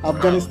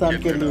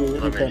 ఆఫ్ఘనిస్తాన్కి వెళ్ళి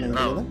రిటర్న్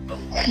అయింది కదా.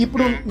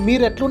 ఇప్పుడు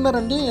మీరు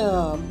ఎట్లున్నారండి?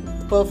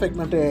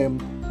 పర్ఫెక్ట్, అంటే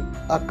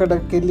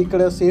అక్కడికి వెళ్ళి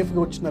ఇక్కడ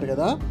సేఫ్గా వచ్చినారు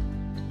కదా,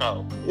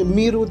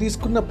 మీరు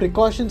తీసుకున్న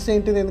ప్రికాషన్స్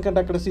ఏంటిది?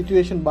 ఎందుకంటే అక్కడ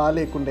సిచ్యువేషన్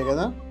బాగాలేకుండే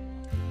కదా.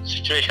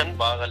 సిచ్యువేషన్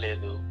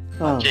బాగాలేదు,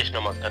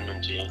 చేసినాం అక్కడి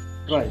నుంచి.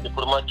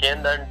 ఇప్పుడు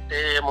మాకేందంటే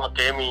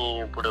మాకేమి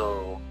ఇప్పుడు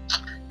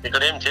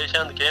ఇక్కడ ఏం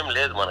చేసేందుకు ఏం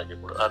లేదు మనకి.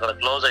 ఇప్పుడు అక్కడ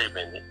క్లోజ్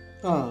అయిపోయింది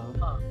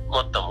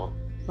మొత్తము.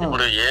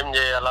 ఇప్పుడు ఏం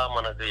చేయాలా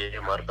మనకు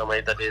ఏం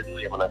అర్థమైతే లేదు.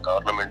 ఏమన్నా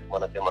గవర్నమెంట్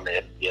మనకి ఏమన్నా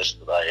హెల్ప్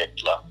చేస్తుందా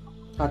ఎట్లా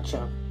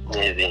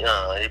ఇది?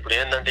 ఇప్పుడు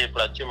ఏంటంటే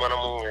ఇప్పుడు వచ్చి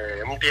మనము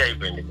ఎంటీ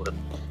అయిపోయింది.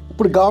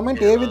 ఇప్పుడు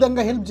గవర్నమెంట్ ఏ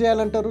విధంగా హెల్ప్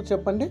చేయాలంటారు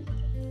చెప్పండి?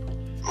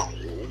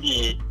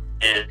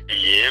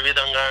 ఏ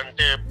విధంగా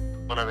అంటే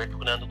మనం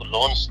పెట్టుకునేందుకు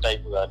లోన్స్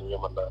టైప్ కానీ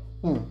ఏమన్నా,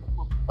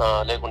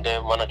 లేకుంటే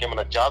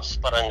మనకేమన్నా జాబ్స్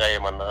పరంగా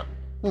ఏమన్నా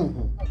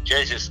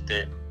చేసిస్తే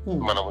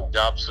మనం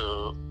జాబ్స్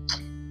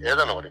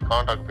ఏదైనా ఒకటి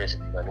కాంట్రాక్ట్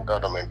బేసిక్ కానీ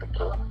గవర్నమెంట్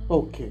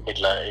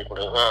ఇట్లా.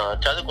 ఇప్పుడు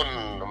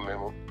చదువుకున్నాం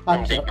మేము,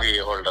 డిగ్రీ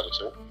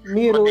హోల్డర్స్.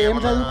 మీరు ఏం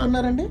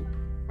చదువుకున్నారండి?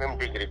 మేము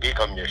డిగ్రీ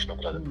బీకామ్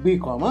చేసినాం.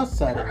 బీకామా?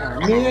 సరే.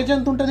 మీ ఏజ్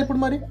ఎంత ఉంటుంది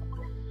ఇప్పుడు మరి?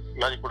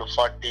 నాది ఇప్పుడు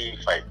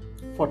 45.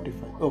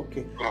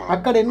 ఓకే.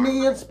 అక్కడ ఎన్ని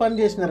ఇయర్స్ పని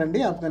చేసినారండి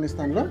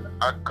ఆఫ్ఘనిస్తాన్ లో?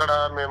 అక్కడ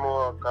మేము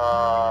ఒక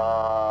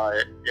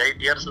 8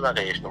 years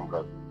దాకా చేసినాం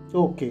బ్రో.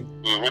 ఓకే.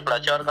 ఇప్పుడు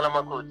వచ్చే వరకు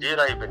మాకు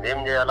జీరో అయిపోయింది, ఏం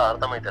చేయాలో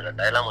అర్థమైతే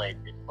డైలామా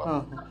అయిపోయింది.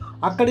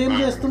 అక్కడ ఏం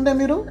చేస్తుండే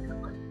మీరు?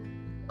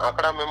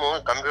 అక్కడ మేము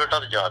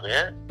కంప్యూటర్ జాబే.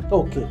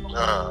 ఓకే.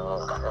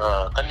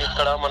 కానీ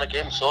ఇక్కడ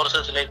మనకేం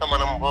సోర్సెస్ లేక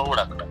మనం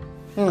పోకూడదు అక్కడ.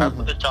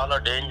 కాకపోతే చాలా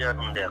డేంజర్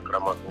ఉంది అక్కడ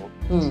మాకు,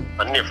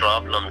 అన్ని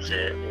ప్రాబ్లమ్స్.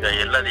 ఇక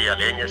ఎట్లా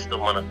తీయాలి, ఏం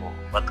చేస్తావు, మనకు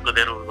బతుకు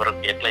తెరువు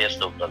వరకు ఎట్లా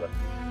చేస్తావు కదా,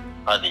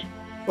 అది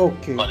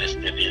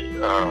పరిస్థితి.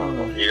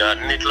 ఇక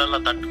అన్నిట్లలో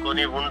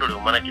తట్టుకొని ఉండు.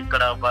 మనకి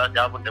ఇక్కడ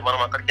జాబ్ ఉంటే మనం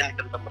అక్కడికి ఎందుకు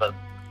వెళ్తాం బ్రదర్?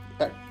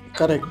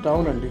 కరెక్ట్,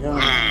 అవునండి.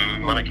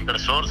 మనకి ఇక్కడ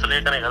సోర్స్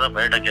లేకనే కదా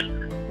బయటకు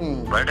వెళ్తాం.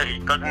 బయటకి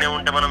ఇక్కడనే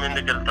ఉంటే మనం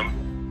ఎందుకు వెళ్తాం?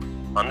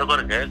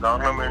 అందుకొరకే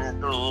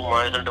గవర్నమెంట్ మా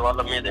ఇలాంటి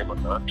వాళ్ళ మీద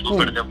ఏమన్నా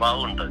చూపెడితే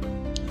బాగుంటది.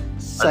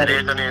 అది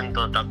లేకనే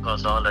ఎంతో తక్కువ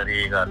సాలరీ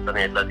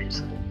అట్లనే ఎట్లా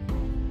తీసుకుంది.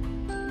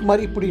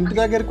 మరి ఇప్పుడు ఇంటి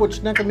దగ్గరకు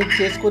వచ్చినాక మీకు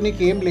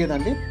చేసుకోనీకి ఏం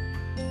లేదండి?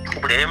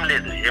 ఇప్పుడు ఏం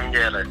లేదు, ఏం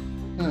చేయాలి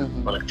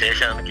మనకు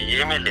చేసానికి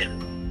ఏమీ లేదు.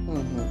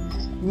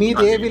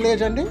 మీది ఏ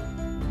విలేజ్ అండి?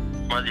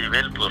 మాది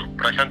వేల్పూర్,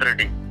 ప్రశాంత్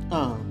రెడ్డి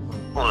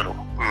ఊరు,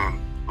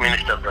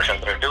 మినిస్టర్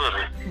ప్రశాంత్ రెడ్డి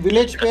ఊరు.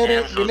 విలేజ్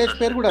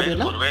పేరు కూడా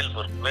అదేనా?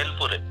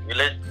 వేల్పూర్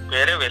విలేజ్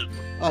పేరే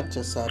వేల్పూర్.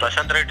 అచ్చా సార్.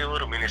 ప్రశాంత్ రెడ్డి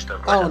ఊరు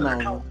మినిస్టర్.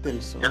 అవునవును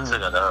తెలుసు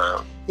కదా.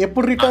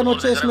 ఎప్పుడు రిటర్న్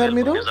వచ్చేసినారు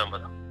మీరు?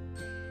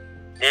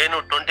 నేను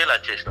 20లో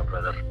వచ్చేసిన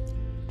బ్రదర్.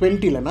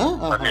 20లోనా?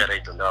 1 year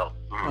అవుతుంది.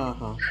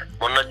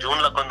 మొన్న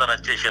జూన్ లో కొందరు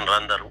వచ్చేసిండ్రు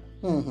అందరు.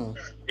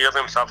 ఇక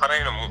మేము సఫర్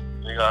అయినాము.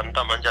 ఇక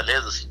అంతా మంచిగా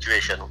లేదు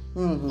సిచ్యువేషన్,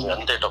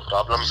 అంతే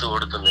ప్రాబ్లమ్స్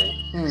కొడుతున్నాయి.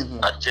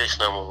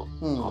 వచ్చేసినాము.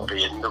 మరి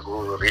ఎందుకు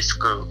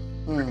రిస్క్?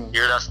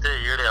 ఈడొస్తే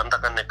ఈడే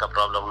అంతకన్నా ఎక్కువ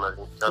ప్రాబ్లం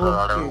ఉన్నది.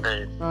 ఆడ ఉంటే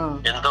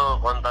ఎంతో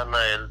కొంత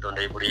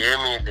వెళ్తుండే, ఇప్పుడు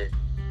ఏమీ లేదు.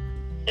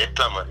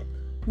 ఎట్లా మరి?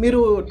 మీరు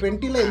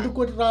 20లో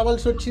ఎందుకు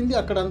రావాల్సి వచ్చింది?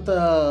 అక్కడ అంత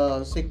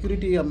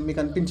సెక్యూరిటీ మీకు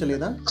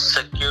అనిపించలేదా?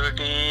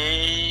 సెక్యూరిటీ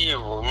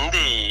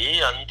ఉంది,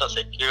 అంత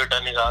సెక్యూరిటీ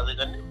అని కాదు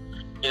కానీ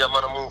ఇక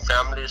మనము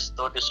ఫ్యామిలీస్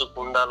తోటి సుఖ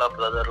ఉండాలా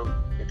బ్రదరు.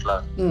 ఇట్లా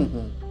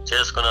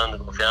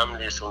చేసుకునేందుకు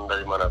ఫ్యామిలీస్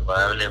ఉండదు, మనకు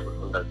అవైలబుల్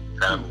ఉండదు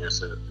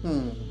ఫ్యామిలీస్.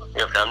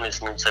 ఇక ఫ్యామిలీస్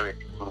నుంచి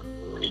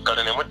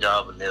ఇక్కడనేమో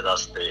జాబ్ లేదు,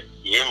 వస్తే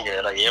ఏం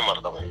చేయాలా ఏం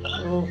అర్థమైందా?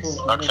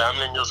 అటు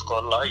ఫ్యామిలీని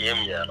చూసుకోవాలా, ఏం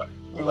చేయాలా?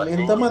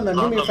 ఎంతమంది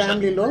అండి మీ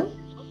ఫ్యామిలీలో?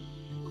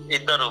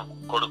 2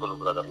 కొడుకులు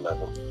బ్రదర్.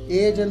 నాకు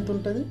ఏజ్ ఎంత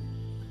ఉంటది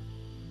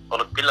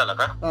వాళ్ళకి?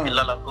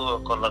 పిల్లలకు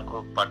ఒకళ్ళకు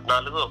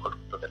 14,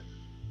 ఒకళ్ళకు 12.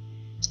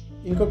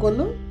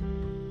 ఇంకొకళ్ళు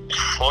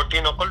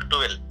 14, ఒకళ్ళు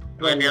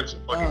 12 years.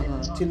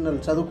 చిన్నలు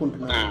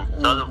చదువుకుంటున్నారు.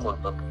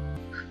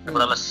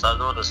 ఇప్పుడు అలా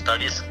చదువులు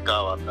స్టడీస్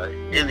కావాలా,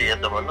 ఏది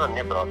ఎంతమంది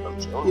అన్ని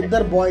ప్రాబ్లమ్స్.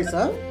 2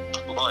 బాయ్సా?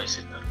 బాయ్స్,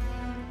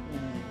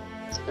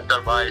 2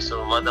 బాయ్స్,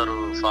 మదరు,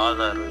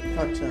 ఫాదర్,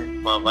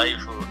 మా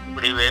వైఫ్.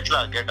 ఇప్పుడు ఇవి ఎట్లా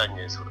గెట్ ఆన్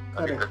చేసుడు,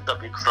 అది పెద్ద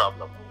బిగ్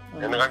ప్రాబ్లం.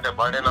 ఎందుకంటే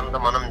బర్డెన్ అంతా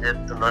మనం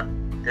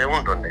చేస్తున్నట్టే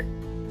ఉంటుండే,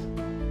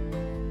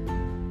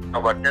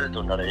 కాబట్టి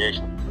వెళ్తుండే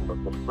చేసినప్పుడు.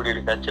 ఇప్పుడు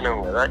ఇక్కడికి వచ్చినాం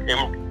కదా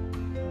ఏమిటి.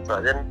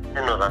 అదే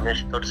నేను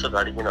రమేష్ తోటి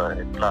అడిగిన,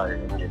 ఎట్లా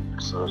ఏం చెప్పి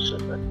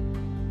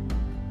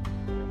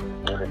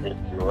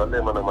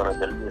మనకు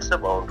హెల్ప్ చేస్తే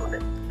బాగుంటుండే.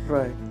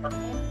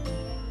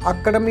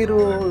 అక్కడ మీరు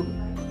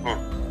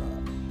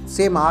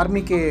సేమ్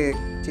ఆర్మీకే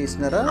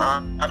చేసినారా?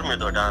 ఆర్మీ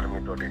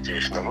తోటి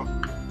చేసినాము.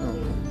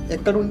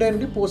 ఎక్కడ ఉండే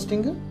అండి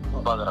పోస్టింగ్?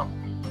 బగరం.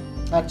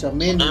 అచ్చా,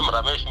 మెయిన్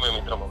రమేష్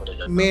మేమిద్దరం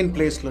మెయిన్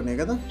ప్లేస్ లోనే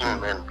కదా?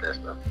 మెయిన్ ప్లేస్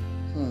లో.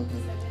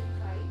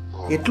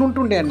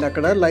 ఎట్లుంటుండే అండి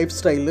అక్కడ లైఫ్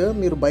స్టైల్?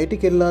 మీరు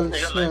బయటికి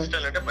వెళ్ళాల్సిన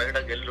అంటే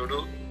బయటకు వెళ్ళుడు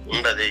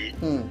ఉండదు.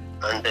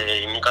 అంటే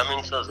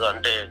ఇన్కమింగ్స్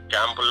అంటే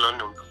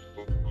క్యాంపుల్లోనే ఉంటుంది.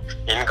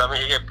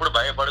 ఇన్కమింగ్ ఎప్పుడు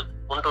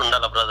భయపడుకుంటూ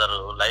ఉండాలి బ్రదర్.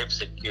 లైఫ్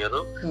సెక్యూర్,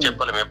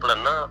 చెప్పలేము,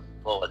 ఎప్పుడన్నా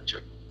పోవచ్చు.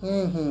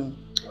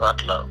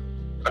 అట్లా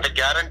అంటే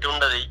గ్యారంటీ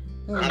ఉండదు,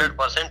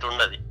 100%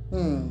 ఉండదు.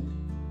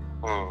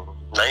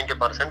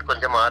 90%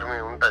 కొంచెం ఆర్మీ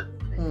ఉంటది,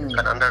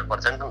 కానీ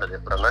 100% ఉండదు.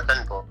 ఎప్పుడన్నా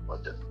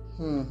చనిపోవచ్చు.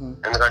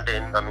 ఎందుకంటే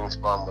ఇన్కమింగ్స్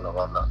బాంబుల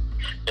వల్ల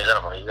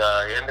ఏదైనా ఇక.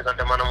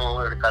 ఎందుకంటే మనము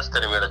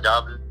కష్టం మీద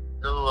జాబ్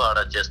ఆడ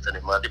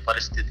చేస్తాను, మాది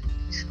పరిస్థితి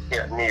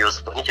అన్ని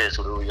చూసుకొని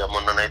చేసుడు. ఇక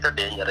మొన్ననైతే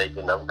డేంజర్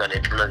అయిపోయింది. కానీ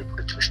ఎట్లున్నది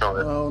ఇప్పుడు చూసినావు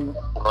కదా,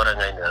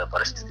 ఘోరంగా అయింది కదా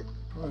పరిస్థితి.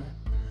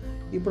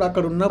 ఇప్పుడు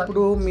అక్కడ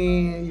ఉన్నప్పుడు మీ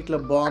ఇట్లా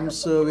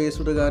బాంబ్స్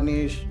వేసుడు కానీ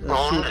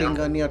షూటింగ్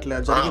కానీ అట్లా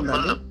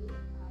జరిగిందండి?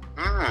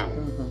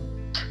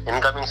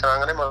 ఇన్కమింగ్స్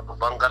రాగానే మాకు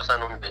బంకర్స్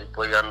అని ఉంటాయి,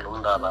 పోయి అందులో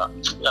ఉండాలా,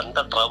 అంత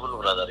ట్రబుల్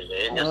బ్రదర్. ఇక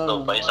ఏం చేస్తావు,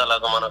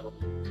 పైసలాగా మనకు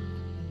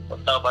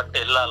కొత్త బట్టి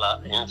వెళ్ళాలా,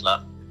 ఇంట్లో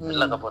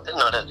వెళ్ళకపోతే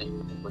నడది.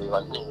 ఇప్పుడు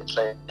ఇవన్నీ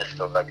ఎట్లా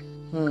చేస్తావు కానీ.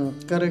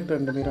 కరెక్ట్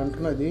అండి మీరు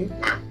అంటున్నది.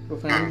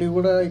 ఫ్యామిలీ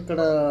కూడా ఇక్కడ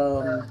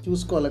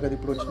చూసుకోవాలి కదా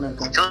ఇప్పుడు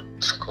వచ్చినాక.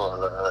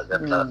 చూసుకోవాలి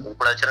అట్లా.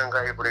 ఇప్పుడు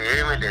వచ్చినాక ఇప్పుడు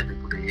ఏమీ లేదు,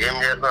 ఇప్పుడు ఏం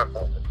చేయాలో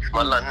అర్థం.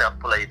 మళ్ళీ అన్ని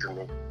అప్పులు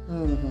అవుతుంది.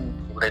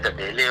 ఇప్పుడైతే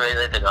డైలీ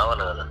వైజ్ అయితే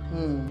కావాలి కదా.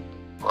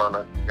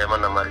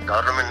 ఏమన్నా మరి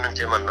గవర్నమెంట్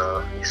నుంచి ఏమన్నా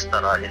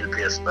ఇస్తారా, హెల్ప్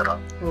చేస్తారా?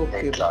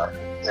 ఇట్లా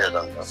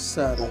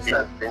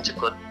ఏదన్నా పెంచి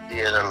కొద్ది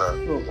ఏదన్నా.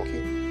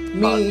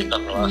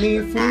 మీ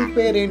ఫుల్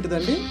పేరు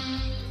ఏంటిదండి?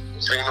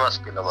 శ్రీనివాస్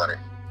పిల్లమరి.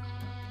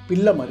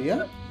 పిల్లమరియా?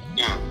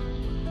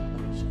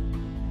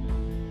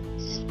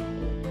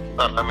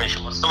 రమేష్.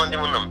 మొత్తం మంది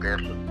ఉన్నాం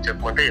పేర్లు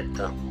చెప్పుకుంటే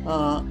చెప్తాను.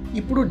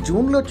 ఇప్పుడు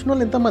జూన్ లో వచ్చిన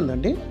వాళ్ళు ఎంతమంది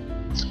అండి?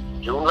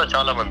 జూన్ లో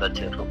చాలా మంది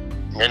వచ్చారు.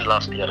 నేను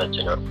లాస్ట్ ఇయర్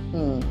వచ్చిన.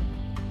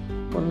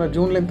 మొన్న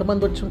జూన్ లో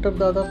ఎంతమంది వచ్చి ఉంటారు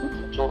దాదాపు?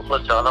 జూన్ లో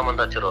చాలా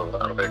మంది వచ్చారు,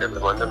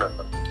 60-70 మంది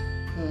ఉన్నారు.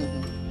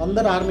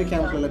 అందరు ఆర్మీ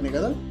క్యాంపులన్నీ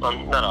కదా?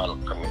 అందరు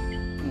ఆర్మీ.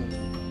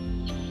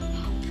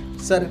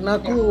 సరే,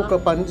 నాకు ఒక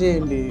పని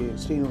చేయండి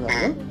శ్రీను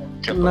గారు,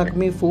 నాకు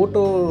మీ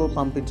ఫోటో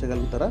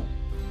పంపించగలుగుతారా?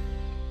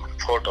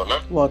 ఫోటోనా?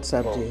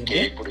 వాట్సాప్ చేయండి.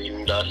 ఇప్పుడు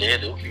ఇందా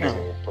లేదు,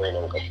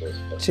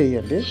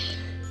 చెయ్యండి.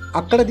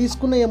 అక్కడ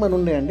తీసుకున్న ఏమైనా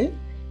ఉన్నాయండి?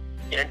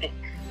 ఏంటి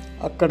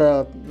అక్కడ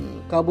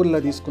కాబూల్లో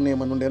తీసుకున్న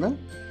ఏమైనా ఉండేనా?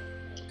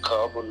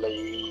 కాబూల్లో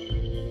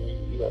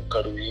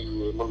అక్కడ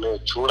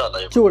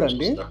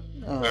చూడండి,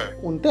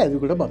 ఉంటే అది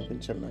కూడా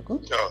పంపించండి నాకు.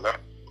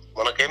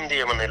 మనకేంది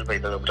ఏమన్నా హెల్ప్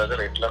అవుతుందా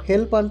బ్రదర్? ఎట్లా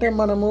హెల్ప్ అంటే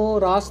మనము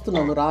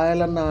రాస్తున్నాము,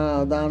 రాయాలన్న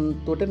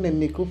దాంతో నేను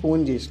నీకు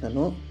ఫోన్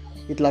చేసినాను.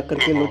 ఇట్లా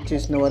అక్కడికి వెళ్ళి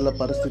వచ్చేసిన వాళ్ళ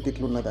పరిస్థితి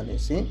ఇట్లా ఉన్నది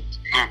అనేసి.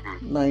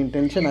 నా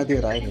ఇంటెన్షన్ అదే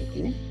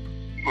రాయడానికి.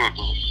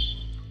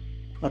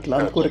 అట్లా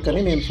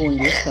అనుకోరకని నేను ఫోన్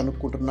చేసి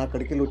కనుక్కుంటున్నా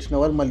అక్కడికి వెళ్ళి వచ్చిన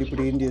వాళ్ళు మళ్ళీ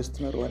ఇప్పుడు ఏం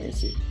చేస్తున్నారు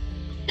అనేసి.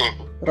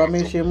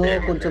 రమేష్ ఏమో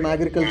కొంచెం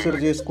అగ్రికల్చర్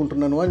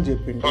చేసుకుంటున్నాను అని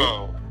చెప్పిండు.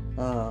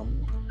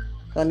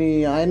 కానీ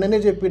ఆయననే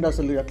చెప్పిండు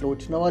అసలు అట్లా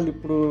వచ్చిన వాళ్ళు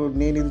ఇప్పుడు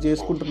నేను ఇది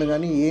చేసుకుంటున్నా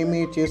కానీ ఏమీ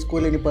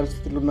చేసుకోలేని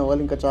పరిస్థితులు ఉన్న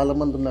వాళ్ళు ఇంకా చాలా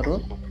మంది ఉన్నారు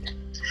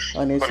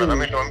అనేసి.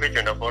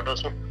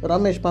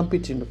 రమేష్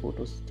పంపించిండు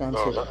ఫొటోస్,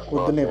 ఛాన్స్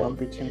పొద్దునే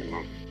పంపించిండు.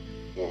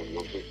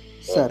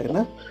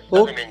 సరేనా,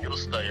 ఓకే.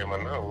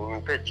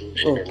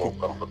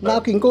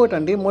 నాకు ఇంకొకటి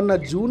అండి, మొన్న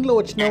జూన్లో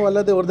వచ్చిన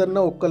వాళ్ళది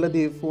ఎవరిదన్నా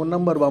ఒక్కళ్ళది ఫోన్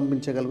నంబర్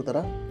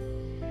పంపించగలుగుతారా?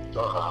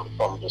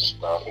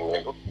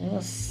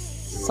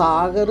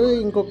 సాగర్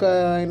ఇంకొక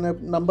ఆయన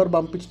నంబర్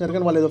పంపించినారు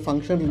కానీ వాళ్ళు ఏదో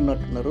ఫంక్షన్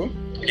ఉన్నట్టున్నారు.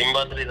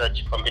 లింబాద్రిది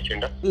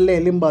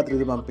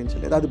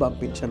పంపించలేదు, అది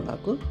పంపించండి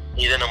నాకు,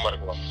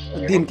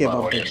 దీనికే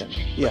పంపించండి.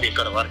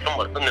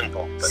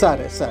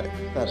 సరే సరే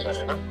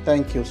సరే,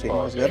 థ్యాంక్ యూ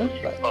శ్రీనివాస్ గారు.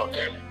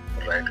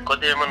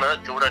 కొద్దిగా ఏమన్నా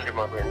చూడండి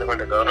మాకు,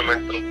 ఎందుకంటే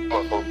గవర్నమెంట్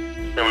మాకు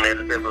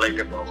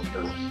అయితే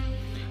బాగుంటుంది.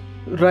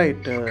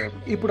 రైట్.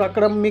 ఇప్పుడు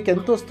అక్కడ మీకు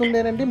ఎంత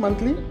వస్తుండేనండి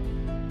మంత్లీ?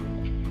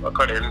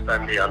 అక్కడ ఎంత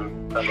అండి,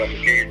 అంత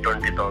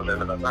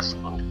 20,000 దాకా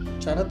వస్తుంది.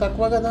 చాలా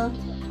తక్కువ కదా.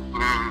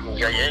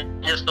 ఇక ఏం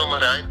చేస్తాం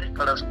మరి, అయితే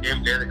ఇక్కడ ఏం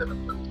లేదు కదా.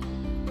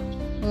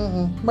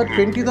 మరి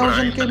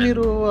 20,000కే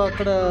మీరు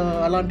అక్కడ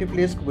అలాంటి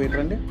ప్లేస్కి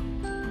పోయినండి?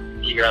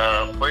 ఇక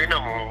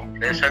పోయినాము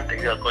ప్లేస్ అంటే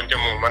ఇక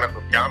కొంచెం మనకు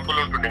క్యాంపులు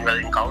ఉంటుండే కదా,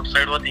 ఇంకా అవుట్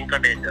సైడ్ పోతే ఇంకా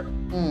డేంజర్.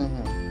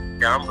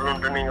 క్యాంపులు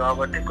ఉంటున్నాయి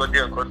కాబట్టి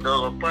కొద్దిగా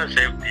గొప్ప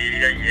సేఫ్టీ.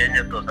 ఏం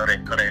చేస్తావు సార్,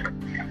 ఎక్కడైనా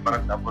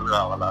మనకు డబ్బులు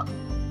కావాలా.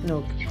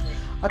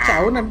 అచ్చా,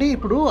 అవునండి.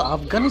 ఇప్పుడు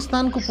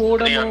ఆఫ్ఘనిస్తాన్ కు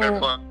పోవడం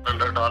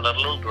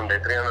 $300 ఉంటుండే,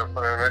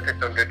 300-400,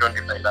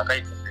 20-25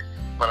 అవుతుంది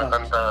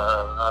మనకంత.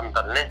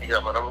 అంతనే ఇక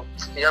మనం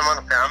మన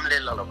ఫ్యామిలీ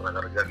వెళ్ళాలి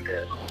బ్రదర్ అంటే.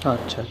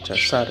 అచ్చా,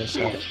 సరే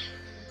సరే,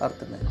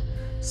 అర్థమైంది.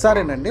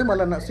 సరేనండి,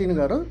 మళ్ళీ శ్రీను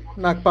గారు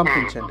నాకు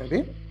పంపించండి అది.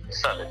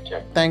 సరే,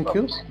 థ్యాంక్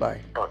యూ, బాయ్.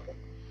 ఓకే.